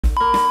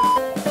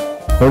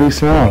What do you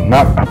smell?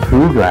 Not a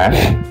poo glass.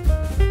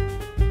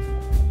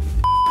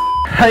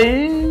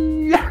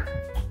 Hey!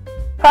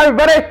 Hi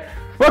everybody!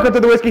 Welcome to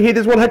the Whiskey Heat.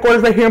 This is World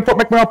Headquarters right here in Fort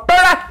McMurray,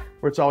 Alberta,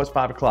 where it's always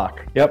 5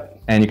 o'clock.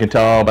 Yep. And you can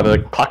tell by the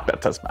clock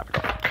that says 5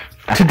 o'clock.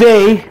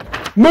 Today,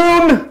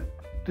 Moon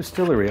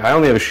Distillery. I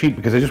only have a sheet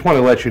because I just want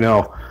to let you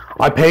know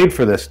I paid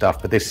for this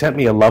stuff, but they sent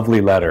me a lovely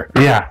letter.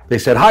 Yeah. They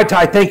said, "Hi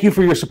Ty, thank you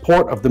for your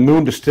support of the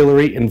Moon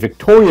Distillery in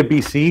Victoria,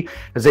 BC.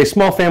 As a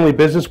small family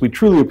business, we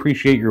truly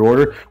appreciate your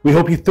order. We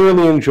hope you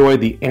thoroughly enjoy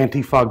the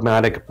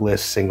Antifogmatic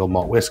Bliss single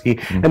malt whiskey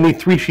and the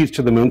 3 Sheets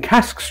to the Moon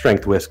cask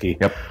strength whiskey.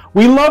 Yep.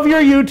 We love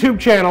your YouTube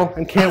channel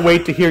and can't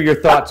wait to hear your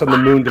thoughts on the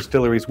Moon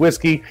Distillery's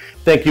whiskey.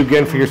 Thank you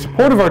again for your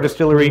support of our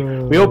distillery.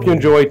 We hope you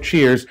enjoy.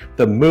 Cheers,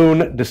 the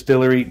Moon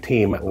Distillery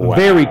team." Wow.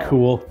 Very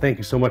cool. Thank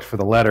you so much for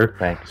the letter.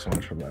 Thank you so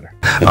much for the letter.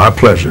 Our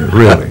pleasure,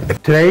 really.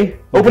 Today,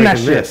 open that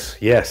shit.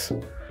 Yes.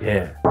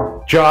 Yeah.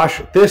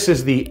 Josh, this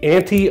is the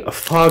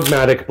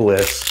Antifogmatic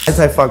Bliss.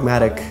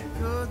 Antifogmatic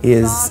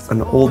is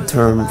an old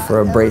term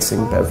for a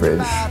bracing beverage.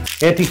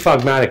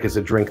 Antifogmatic is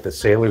a drink that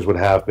sailors would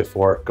have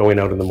before going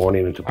out in the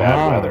morning into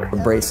bad weather.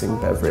 A bracing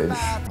beverage.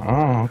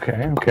 Oh,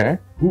 okay, okay.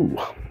 Ooh.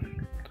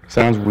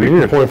 Sounds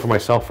weird. I'm pouring for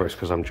myself first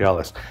because I'm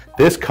jealous.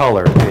 This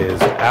color is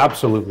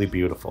absolutely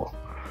beautiful.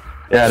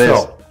 Yeah, it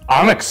is.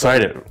 I'm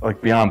excited,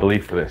 like beyond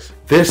belief for this.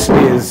 This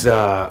is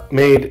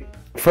made,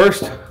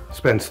 first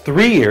spends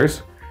 3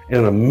 years in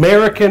an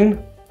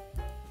American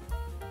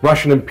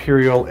Russian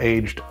Imperial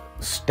aged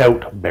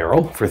stout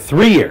barrel for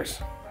 3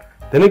 years.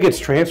 Then it gets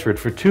transferred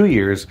for 2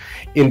 years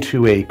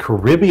into a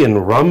Caribbean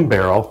rum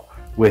barrel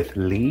with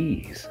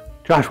lees.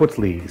 Josh, what's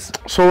lees?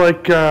 So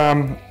like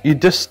you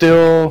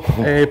distill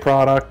a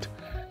product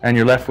and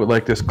you're left with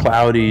like this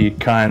cloudy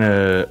kind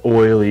of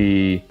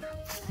oily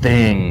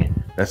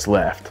thing that's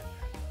left.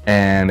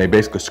 And they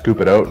basically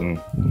scoop it out and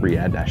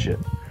re-add that shit.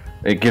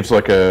 It gives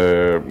like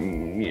a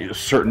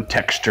certain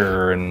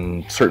texture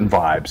and certain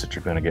vibes that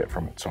you're gonna get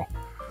from it. So,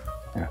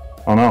 yeah.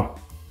 Oh no.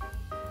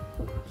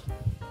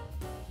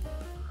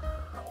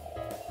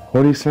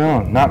 What do you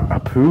smell? Not a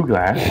poo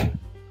glass.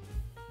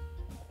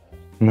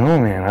 No,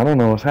 man, I don't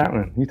know what's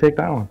happening. You take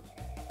that one.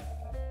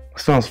 It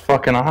smells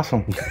fucking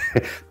awesome.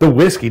 The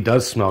whiskey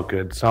does smell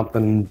good.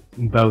 Something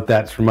about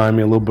that's reminding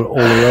me a little bit of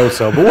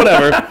Oloroso, but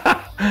whatever.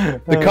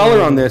 The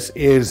color on this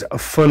is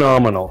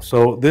phenomenal.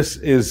 So this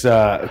is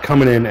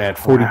coming in at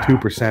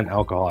 42%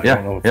 alcohol. I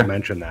don't know if I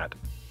mentioned that.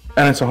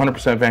 And it's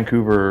 100%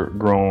 Vancouver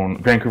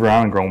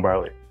Island grown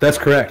barley. That's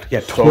correct.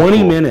 Yeah, so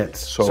 20 minutes.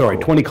 So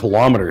 20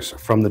 kilometers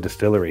from the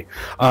distillery.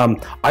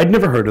 I'd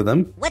never heard of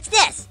them. What's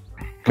this?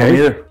 Okay. Me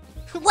either.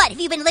 What, have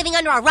you been living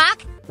under a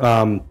rock?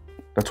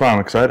 That's why I'm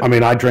excited. I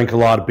mean, I drink a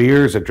lot of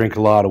beers. I drink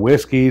a lot of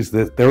whiskeys.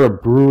 They're a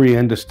brewery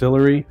and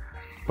distillery,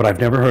 but I've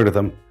never heard of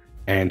them.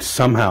 And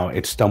somehow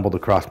it stumbled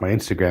across my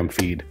Instagram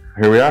feed.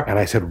 Here we are. And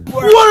I said,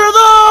 "What are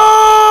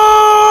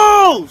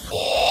those?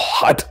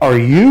 What are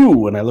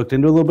you?" And I looked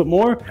into it a little bit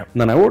more, and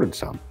then I ordered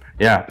some.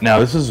 Yeah. Now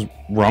this is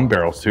rum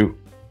barrels too.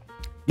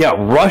 Yeah,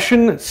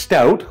 Russian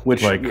Stout,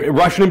 which like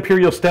Russian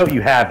Imperial Stout,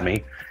 you had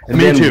me. And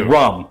me then too.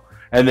 Rum.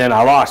 And then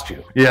I lost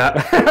you. Yeah.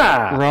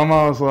 Rum,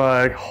 I was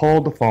like,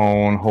 hold the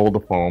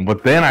phone.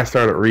 But then I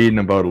started reading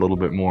about it a little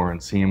bit more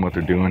and seeing what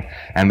they're doing.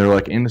 And they're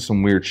like into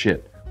some weird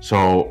shit.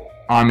 So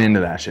I'm into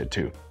that shit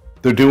too.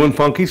 They're doing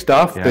funky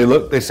stuff. Yeah.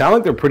 They sound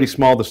like they're a pretty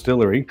small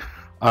distillery.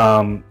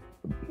 Sorry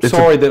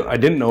that I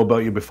didn't know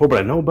about you before, but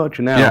I know about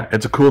you now. Yeah,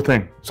 it's a cool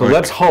thing. So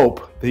let's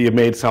hope that you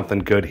made something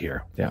good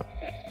here. Yeah.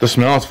 The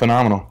smell is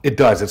phenomenal. It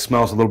does. It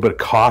smells a little bit of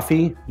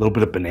coffee, a little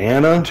bit of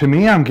banana. To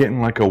me, I'm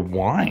getting like a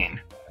wine.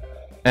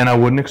 And I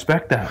wouldn't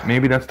expect that.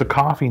 Maybe that's the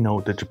coffee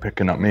note that you're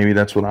picking up. Maybe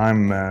that's what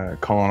I'm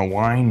calling a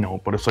wine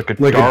note, but it's like a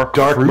dark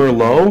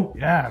Merlot?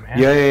 Yeah, man.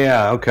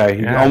 Yeah.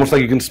 Okay. Yeah. Almost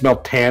like you can smell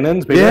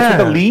tannins. Maybe that's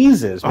what the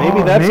lees is.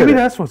 Maybe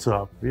that's what's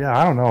up. Yeah,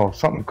 I don't know.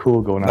 Something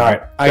cool going on. All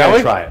right, I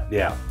gotta try it.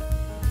 Yeah.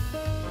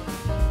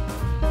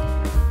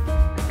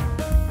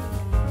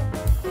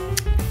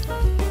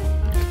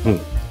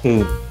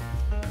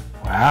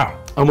 Wow.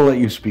 I'm gonna let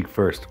you speak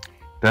first.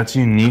 That's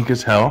unique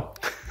as hell.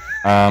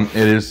 It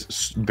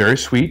is very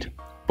sweet.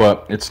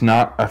 But it's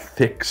not a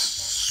thick,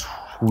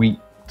 sweet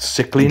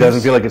sickliness. It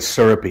doesn't feel like it's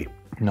syrupy.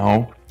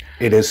 No.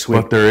 It is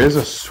sweet. But there is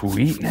a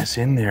sweetness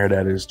in there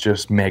that is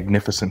just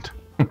magnificent.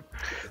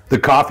 The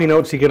coffee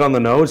notes you get on the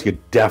nose, you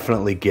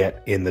definitely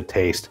get in the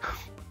taste.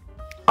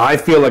 I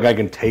feel like I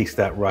can taste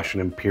that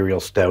Russian Imperial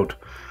Stout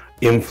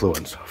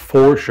influence,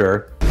 for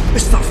sure.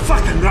 It's the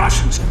fucking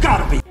Russians,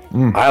 gotta be.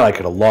 I like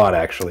it a lot,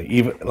 actually.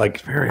 Even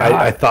like,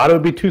 I thought it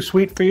would be too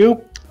sweet for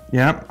you.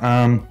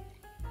 Yeah.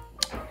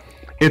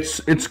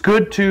 It's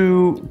good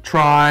to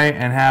try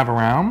and have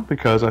around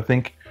because I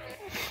think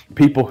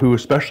people who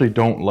especially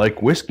don't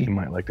like whiskey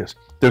might like this.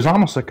 There's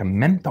almost like a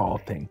menthol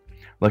thing,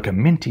 like a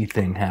minty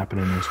thing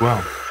happening as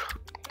well.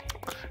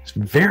 It's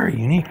very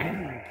unique.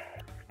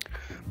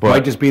 But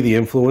might just be the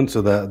influence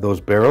of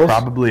those barrels.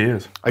 Probably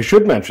is. I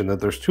should mention that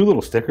there's 2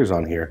 little stickers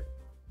on here.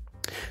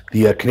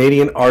 The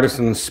Canadian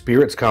Artisan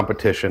Spirits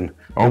Competition.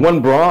 They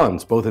won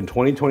bronze both in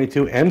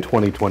 2022 and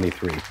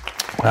 2023.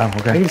 Wow,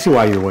 okay. I can see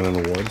why you're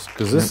winning awards,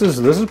 because this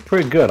is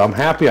pretty good. I'm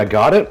happy I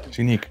got it. It's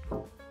unique.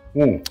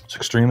 Mm. It's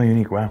extremely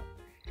unique. Wow.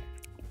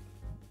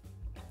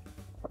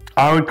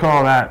 I would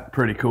call that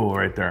pretty cool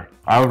right there.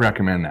 I would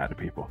recommend that to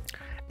people.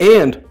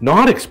 And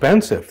not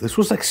expensive. This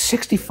was like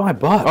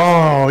 $65.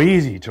 Oh,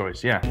 easy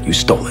choice. Yeah. You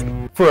stole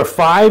it. For a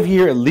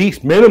 5-year, at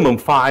least minimum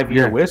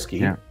 5-year whiskey.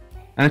 Yeah.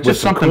 And it's with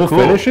just some something cool.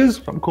 finishes.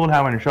 Something cool to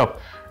have on your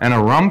shelf. And a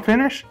rum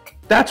finish,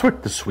 that's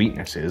what the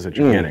sweetness is that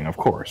you're getting, of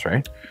course,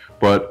 right?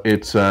 But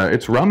it's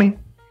rummy.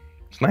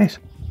 It's nice.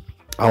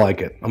 I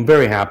like it. I'm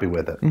very happy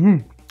with it. Mm-hmm.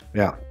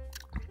 Yeah.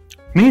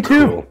 Me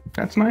too. Cool.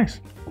 That's nice.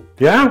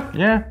 Yeah?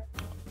 Yeah.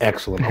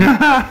 Excellent.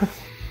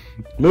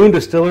 Moon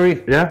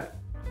Distillery. Yeah.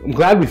 I'm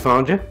glad we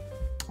found you.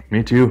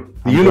 Me too.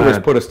 The universe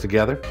put us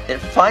together. It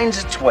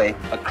finds its way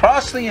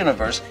across the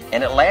universe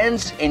and it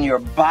lands in your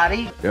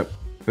body. Yep.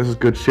 This is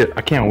good shit.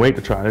 I can't wait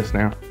to try this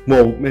now.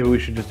 Well, maybe we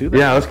should just do that.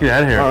 Yeah, let's get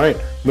out of here. All right.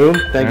 Moon,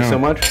 thank you so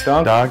much.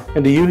 Dog.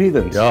 And to you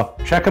heathens. Yeah.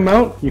 Check them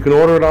out. You can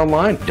order it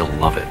online. You'll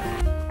love it.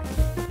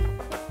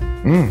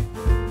 Mmm.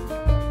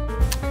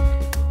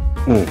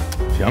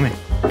 Mm. It's yummy.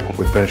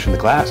 We're finishing the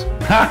class.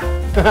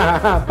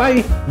 Ha!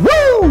 Bye.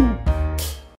 Woo!